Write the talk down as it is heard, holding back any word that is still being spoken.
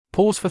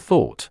Pause for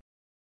thought.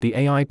 The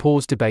AI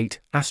Pause Debate,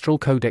 Astral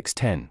Codex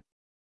 10.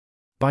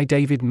 By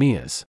David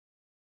Mears.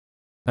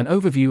 An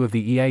overview of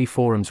the EA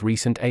Forum's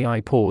recent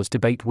AI Pause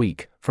Debate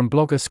Week, from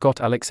blogger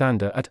Scott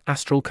Alexander at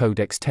Astral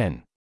Codex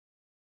 10.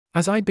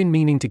 As I'd been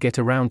meaning to get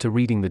around to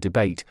reading the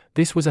debate,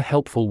 this was a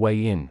helpful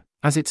way in,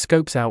 as it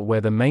scopes out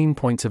where the main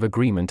points of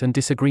agreement and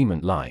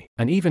disagreement lie,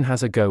 and even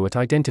has a go at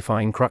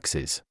identifying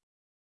cruxes.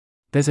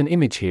 There's an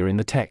image here in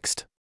the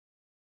text.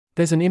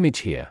 There's an image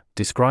here,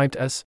 described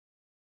as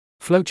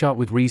flowchart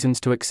with reasons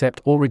to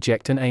accept or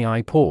reject an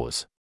AI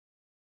pause.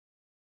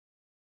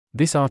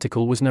 This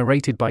article was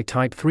narrated by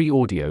Type 3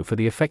 Audio for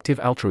the Effective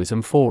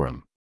Altruism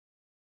Forum.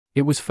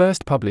 It was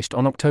first published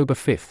on October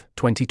 5,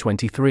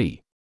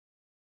 2023.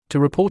 To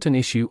report an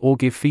issue or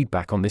give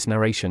feedback on this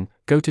narration,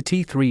 go to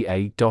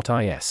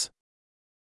t3a.is.